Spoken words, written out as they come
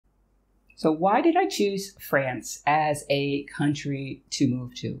So why did I choose France as a country to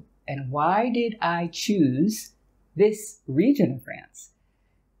move to? And why did I choose this region of France?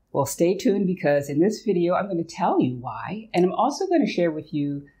 Well, stay tuned because in this video, I'm going to tell you why. And I'm also going to share with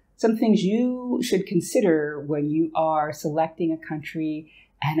you some things you should consider when you are selecting a country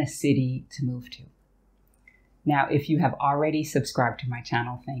and a city to move to. Now, if you have already subscribed to my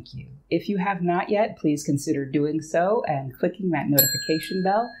channel, thank you. If you have not yet, please consider doing so and clicking that notification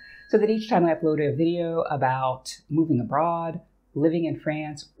bell so that each time I upload a video about moving abroad, living in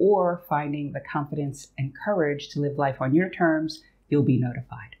France, or finding the confidence and courage to live life on your terms, you'll be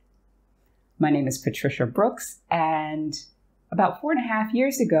notified. My name is Patricia Brooks, and about 4.5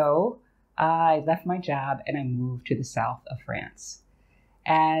 years ago, I left my job and I moved to the south of France.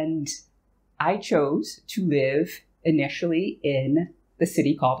 And I chose to live initially in the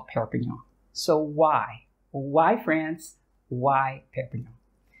city called Perpignan. So why? Why France? Why Perpignan?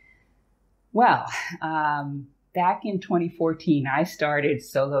 Well, back in 2014, I started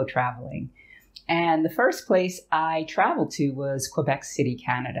solo traveling. And the first place I traveled to was Quebec City,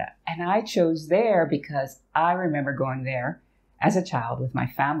 Canada. And I chose there because I remember going there as a child with my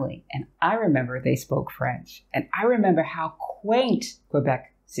family. And I remember they spoke French. And I remember how quaint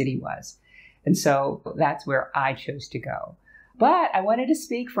Quebec City was. And so that's where I chose to go. But I wanted to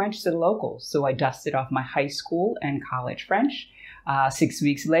speak French to the locals. So I dusted off my high school and college French. 6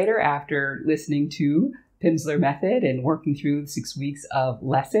 weeks later, after listening to Pimsleur Method and working through 6 weeks of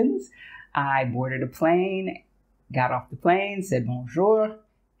lessons, I boarded a plane, got off the plane, said bonjour,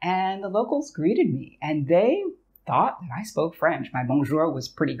 and the locals greeted me. And they thought that I spoke French. My bonjour was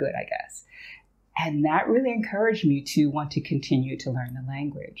pretty good, I guess. And that really encouraged me to want to continue to learn the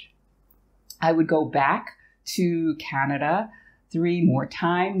language. I would go back to Canada 3 more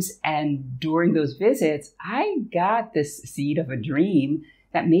times. And during those visits, I got this seed of a dream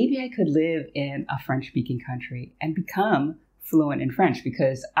that maybe I could live in a French-speaking country and become fluent in French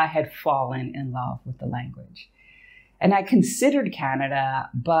because I had fallen in love with the language. And I considered Canada,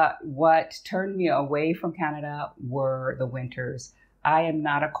 but what turned me away from Canada were the winters. I am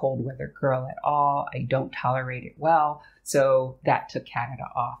not a cold weather girl at all. I don't tolerate it well. So that took Canada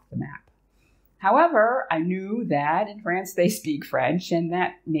off the map. However, I knew that in France they speak French and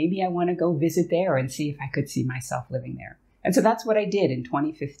that maybe I want to go visit there and see if I could see myself living there. And so that's what I did. In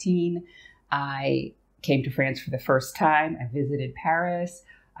 2015, I came to France for the first time. I visited Paris.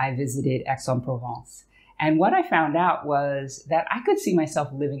 I visited Aix-en-Provence. And what I found out was that I could see myself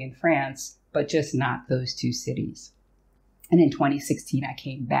living in France, but just not those 2 cities. And in 2016, I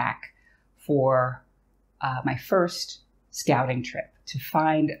came back for my first scouting trip to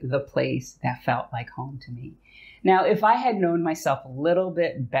find the place that felt like home to me. Now, if I had known myself a little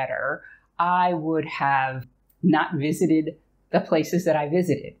bit better, I would have not visited the places that I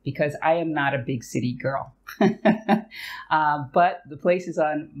visited because I am not a big city girl. But the places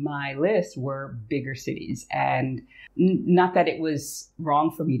on my list were bigger cities. And not that it was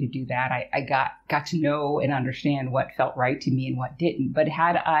wrong for me to do that. I got to know and understand what felt right to me and what didn't. But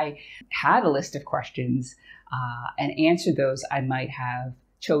had I had a list of questions and answered those, I might have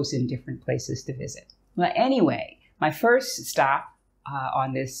chosen different places to visit. Well, anyway, my first stop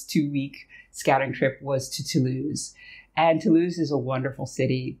on this 2-week scouting trip was to Toulouse. And Toulouse is a wonderful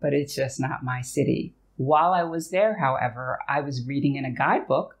city, but it's just not my city. While I was there, however, I was reading in a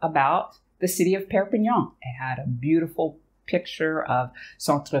guidebook about the city of Perpignan. It had a beautiful picture of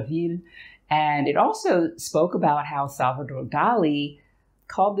centre-ville. And it also spoke about how Salvador Dali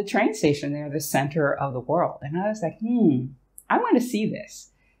called the train station there the center of the world. And I was like, I want to see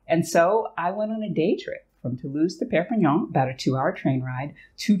this. And so I went on a day trip from Toulouse to Perpignan, about a 2-hour train ride,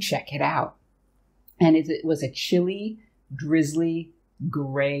 to check it out. And it was a chilly, drizzly,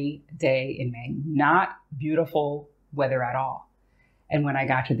 gray day in May. Not beautiful weather at all. And when I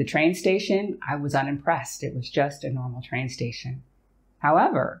got to the train station, I was unimpressed. It was just a normal train station.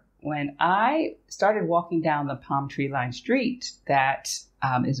 However, when I started walking down the palm tree lined street that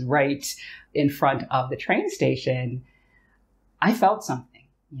is right in front of the train station, I felt something.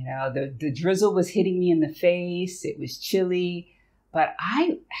 You know, the drizzle was hitting me in the face. It was chilly, but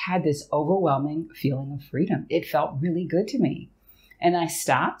I had this overwhelming feeling of freedom. It felt really good to me. And I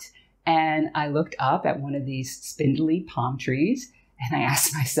stopped and I looked up at one of these spindly palm trees and I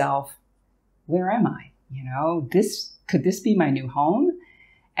asked myself, where am I? You know, could this be my new home?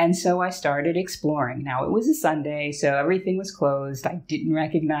 And so I started exploring. Now, it was a Sunday, so everything was closed. I didn't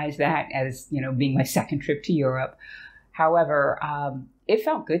recognize that as, you know, being my second trip to Europe. However, it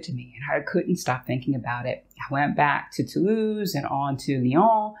felt good to me and I couldn't stop thinking about it. I went back to Toulouse and on to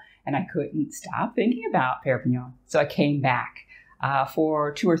Lyon and I couldn't stop thinking about Perpignan. So I came back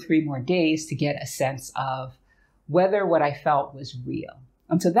for 2 or 3 more days to get a sense of whether what I felt was real.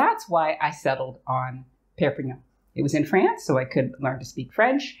 And so that's why I settled on Perpignan. It was in France, so I could learn to speak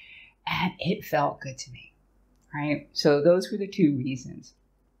French, and it felt good to me, right? So those were the 2 reasons.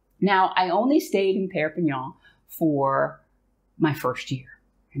 Now, I only stayed in Perpignan for my first year.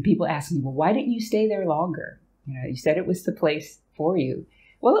 And people ask me, well, why didn't you stay there longer? You said it was the place for you.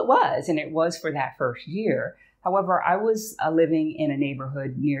 Well, it was, and it was for that first year. However, I was living in a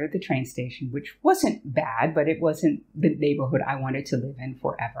neighborhood near the train station, which wasn't bad, but it wasn't the neighborhood I wanted to live in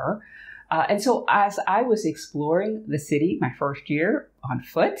forever. And so as I was exploring the city my first year on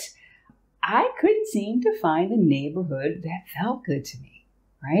foot, I couldn't seem to find a neighborhood that felt good to me,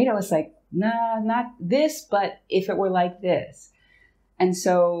 right? I was like, nah, not this, but if it were like this. And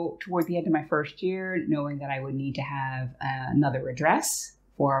so toward the end of my first year, knowing that I would need to have another address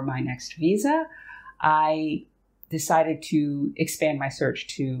for my next visa, I decided to expand my search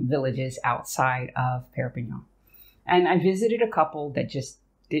to villages outside of Perpignan. And I visited a couple that just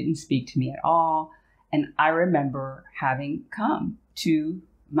didn't speak to me at all. And I remember having come to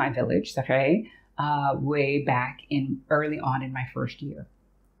my village, okay, way back early on in my first year.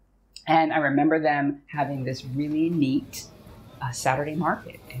 And I remember them having this really neat Saturday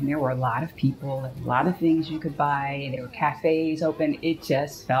market. And there were a lot of people, and a lot of things you could buy. There were cafes open. It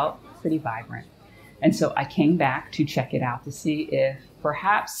just felt pretty vibrant. And so I came back to check it out to see if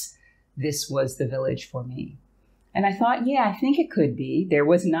perhaps this was the village for me. And I thought, yeah, I think it could be. There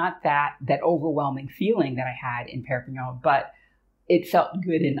was not that overwhelming feeling that I had in Perpignan, but it felt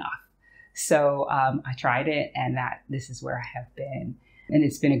good enough. So I tried it, and this is where I have been. And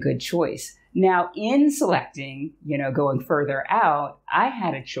it's been a good choice. Now, in selecting, going further out, I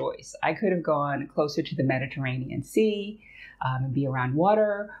had a choice. I could have gone closer to the Mediterranean Sea and be around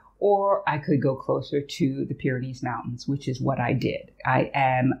water, or I could go closer to the Pyrenees Mountains, which is what I did. I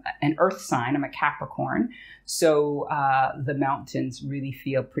am an earth sign. I'm a Capricorn. So the mountains really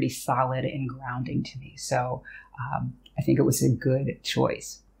feel pretty solid and grounding to me. So I think it was a good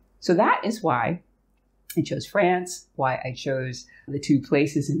choice. So that is why I chose France, why I chose the 2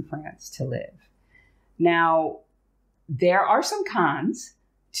 places in France to live. Now, there are some cons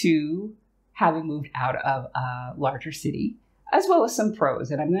to having moved out of a larger city, as well as some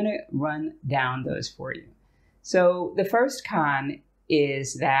pros, and I'm going to run down those for you. So the first con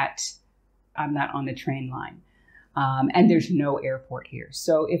is that I'm not on the train line, and there's no airport here.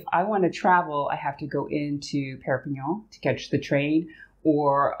 So if I want to travel, I have to go into Perpignan to catch the train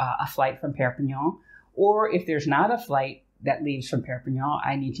or a flight from Perpignan. Or if there's not a flight that leaves from Perpignan,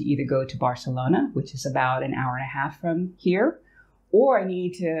 I need to either go to Barcelona, which is about an hour and a half from here, or I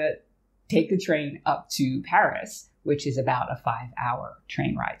need to take the train up to Paris, which is about a 5-hour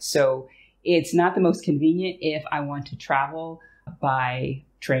train ride. So it's not the most convenient if I want to travel by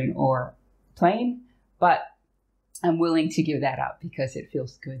train or plane, but I'm willing to give that up because it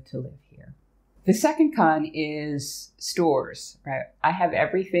feels good to live here. The second con is stores, right? I have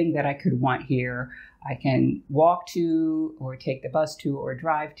everything that I could want here. I can walk to or take the bus to or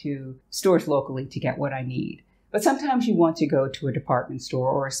drive to stores locally to get what I need. But sometimes you want to go to a department store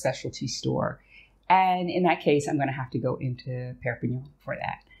or a specialty store. And in that case, I'm going to have to go into Perpignan for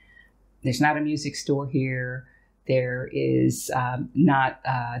that. There's not a music store here. There is not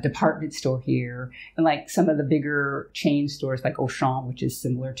a department store here. And like some of the bigger chain stores like Auchan, which is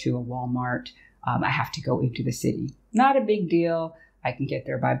similar to a Walmart, I have to go into the city. Not a big deal. I can get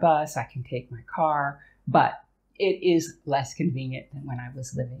there by bus. I can take my car. But it is less convenient than when I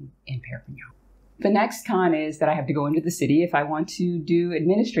was living in Perpignan. The next con is that I have to go into the city if I want to do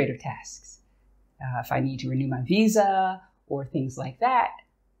administrative tasks. If I need to renew my visa or things like that,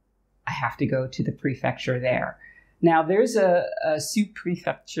 I have to go to the prefecture there. Now, there's a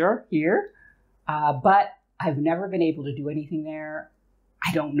sous-prefecture here, but I've never been able to do anything there.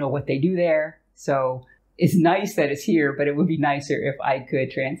 I don't know what they do there. So it's nice that it's here, but it would be nicer if I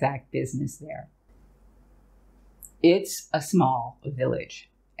could transact business there. It's a small village.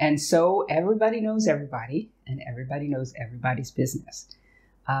 And so everybody knows everybody, and everybody knows everybody's business.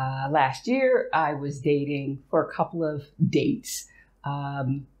 Last year, I was dating for a couple of dates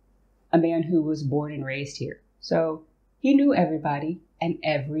a man who was born and raised here. So he knew everybody, and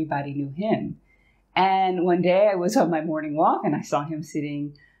everybody knew him. And one day I was on my morning walk, and I saw him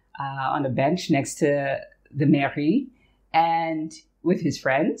sitting on a bench next to the mairie and with his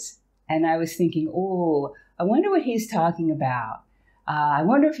friends. And I was thinking, oh, I wonder what he's talking about. I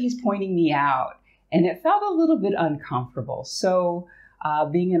wonder if he's pointing me out. And it felt a little bit uncomfortable. So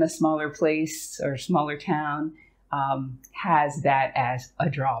being in a smaller place or smaller town has that as a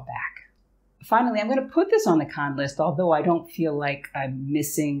drawback. finally, I'm going to put this on the con list, although I don't feel like I'm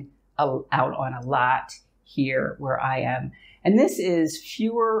missing out on a lot here where I am. And this is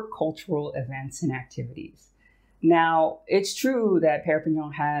fewer cultural events and activities. Now, it's true that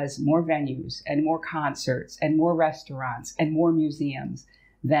Perpignan has more venues and more concerts and more restaurants and more museums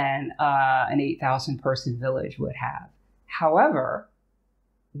than an 8,000 person village would have. However,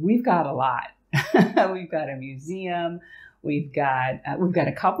 we've got a lot. We've got a museum. We've got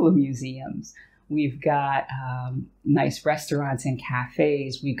a couple of museums. We've got nice restaurants and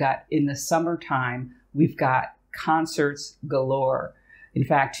cafes. We've got, in the summertime, we've got concerts galore. In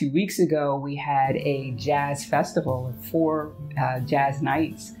fact, 2 weeks ago, we had a jazz festival of 4 jazz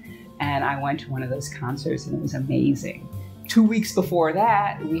nights, and I went to one of those concerts, and it was amazing. 2 weeks before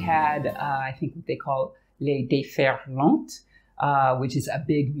that, we had, I think what they call Les Déferlantes, which is a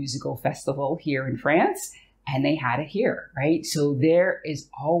big musical festival here in France, and they had it here, right? So there is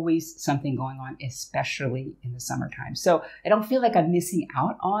always something going on, especially in the summertime. So I don't feel like I'm missing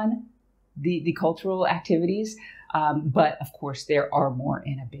out on the cultural activities, but of course there are more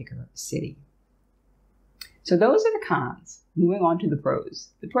in a bigger city. So those are the cons. Moving on to the pros.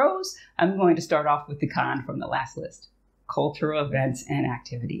 The pros, I'm going to start off with the con from the last list. Cultural events and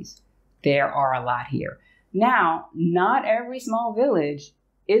activities. There are a lot here. Now, not every small village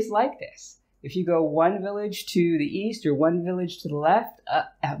is like this. If you go one village to the east or one village to the left,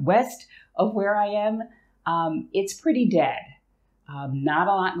 west of where I am, it's pretty dead. Not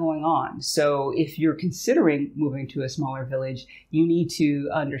a lot going on. So if you're considering moving to a smaller village, you need to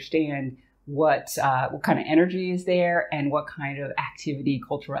understand what kind of energy is there and what kind of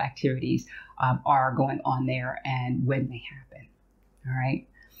cultural activities are going on there and when they happen. All right.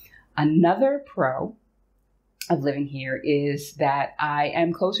 Another pro of living here is that I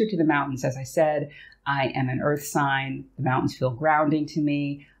am closer to the mountains. As I said, I am an earth sign. The mountains feel grounding to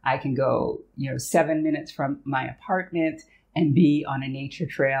me. I can go, 7 minutes from my apartment and be on a nature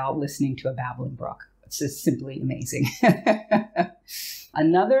trail listening to a babbling brook. It's just simply amazing.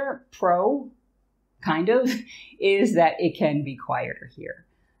 Another pro, kind of, is that it can be quieter here.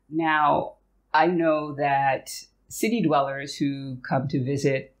 Now, I know that city dwellers who come to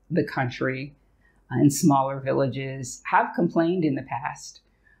visit the country in smaller villages have complained in the past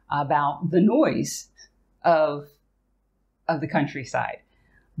about the noise of the countryside.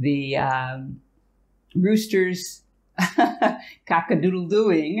 The roosters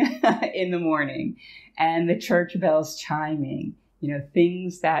cock-a-doodle-dooing in the morning and the church bells chiming,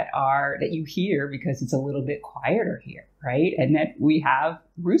 things that you hear because it's a little bit quieter here, right? And that we have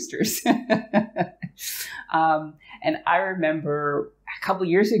roosters. And I remember a couple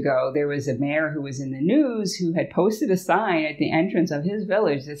years ago, there was a mayor who was in the news who had posted a sign at the entrance of his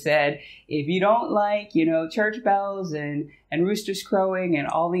village that said, if you don't like, church bells and roosters crowing and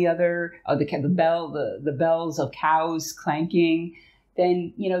all the other, the bells of cows clanking,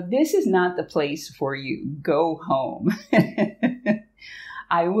 then, this is not the place for you. Go home.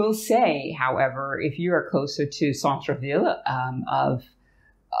 I will say, however, if you are closer to centre-ville of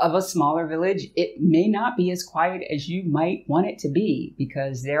a smaller village, it may not be as quiet as you might want it to be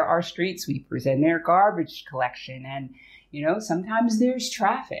because there are street sweepers and there are garbage collection and, sometimes there's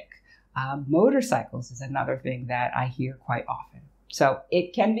traffic. Motorcycles is another thing that I hear quite often. So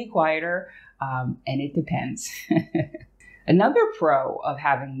it can be quieter and it depends. Another pro of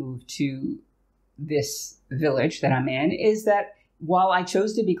having moved to this village that I'm in is that while I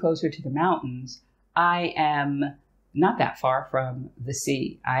chose to be closer to the mountains, I am not that far from the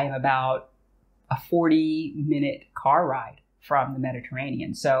sea. I am about a 40-minute car ride from the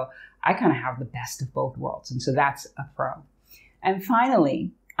Mediterranean. So I kind of have the best of both worlds. And so that's a pro. And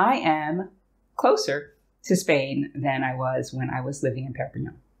finally, I am closer to Spain than I was when I was living in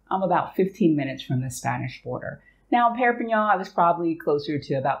Perpignan. I'm about 15 minutes from the Spanish border. Now, in Perpignan, I was probably closer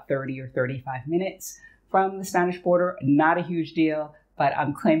to about 30 or 35 minutes from the Spanish border. Not a huge deal, but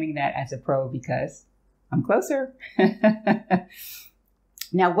I'm claiming that as a pro because I'm closer.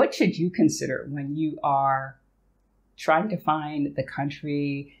 Now, what should you consider when you are trying to find the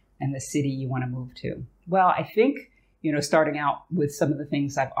country and the city you want to move to? Well, I think, starting out with some of the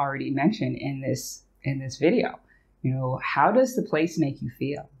things I've already mentioned in this video, how does the place make you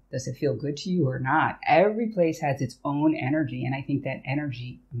feel? Does it feel good to you or not? Every place has its own energy, and I think that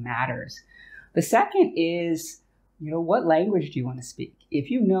energy matters. The second is, what language do you want to speak?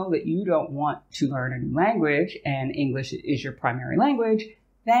 If you know that you don't want to learn a new language and English is your primary language,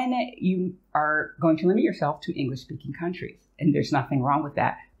 then you are going to limit yourself to English-speaking countries. And there's nothing wrong with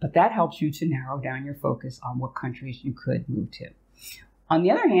that. But that helps you to narrow down your focus on what countries you could move to. On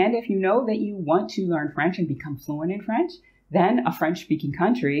the other hand, if you know that you want to learn French and become fluent in French, then a French-speaking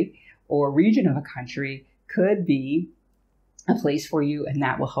country or region of a country could be a place for you, and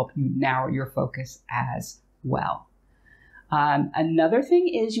that will help you narrow your focus as well. Another thing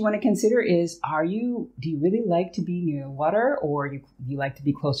is you want to consider is, do you really like to be near water, or do you like to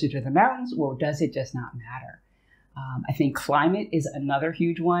be closer to the mountains, or does it just not matter? I think climate is another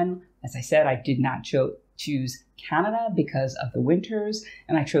huge one. As I said, I did not choose Canada because of the winters,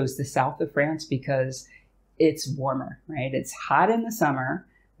 and I chose the south of France because it's warmer, right? It's hot in the summer,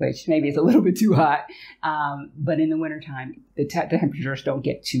 which maybe is a little bit too hot, but in the wintertime, the temperatures don't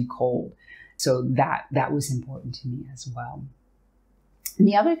get too cold. So that was important to me as well. And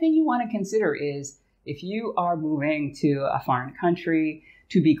the other thing you want to consider is, if you are moving to a foreign country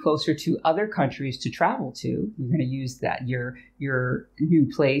to be closer to other countries to travel to, you're going to use that your new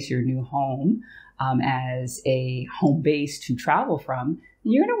place, your new home, as a home base to travel from.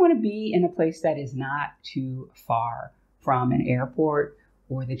 You're going to want to be in a place that is not too far from an airport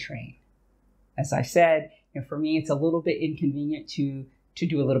or the train. As I said, for me, it's a little bit inconvenient to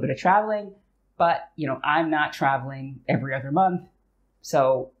do a little bit of traveling, but I'm not traveling every other month,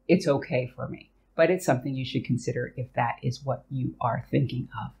 so it's okay for me. But it's something you should consider if that is what you are thinking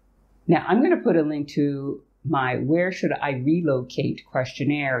of. Now, I'm going to put a link to my Where Should I Relocate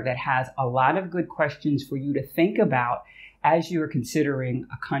questionnaire that has a lot of good questions for you to think about as you are considering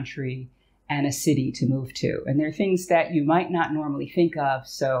a country and a city to move to. And there are things that you might not normally think of,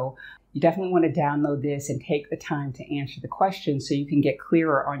 so you definitely want to download this and take the time to answer the questions so you can get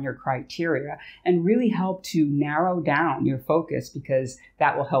clearer on your criteria and really help to narrow down your focus, because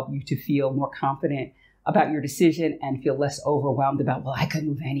that will help you to feel more confident about your decision and feel less overwhelmed about, well, I could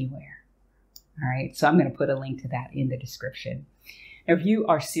move anywhere. All right, so I'm going to put a link to that in the description. If you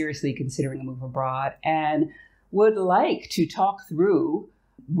are seriously considering a move abroad and would like to talk through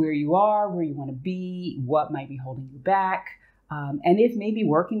where you are, where you want to be, what might be holding you back, and if maybe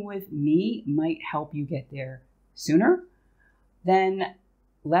working with me might help you get there sooner, then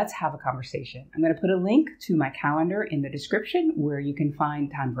let's have a conversation. I'm going to put a link to my calendar in the description where you can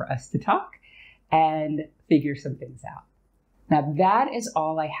find time for us to talk and figure some things out. Now, that is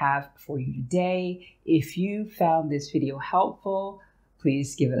all I have for you today. If you found this video helpful,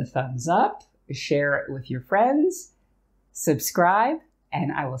 please give it a thumbs up, share it with your friends, subscribe,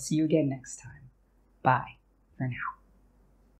 and I will see you again next time. Bye for now.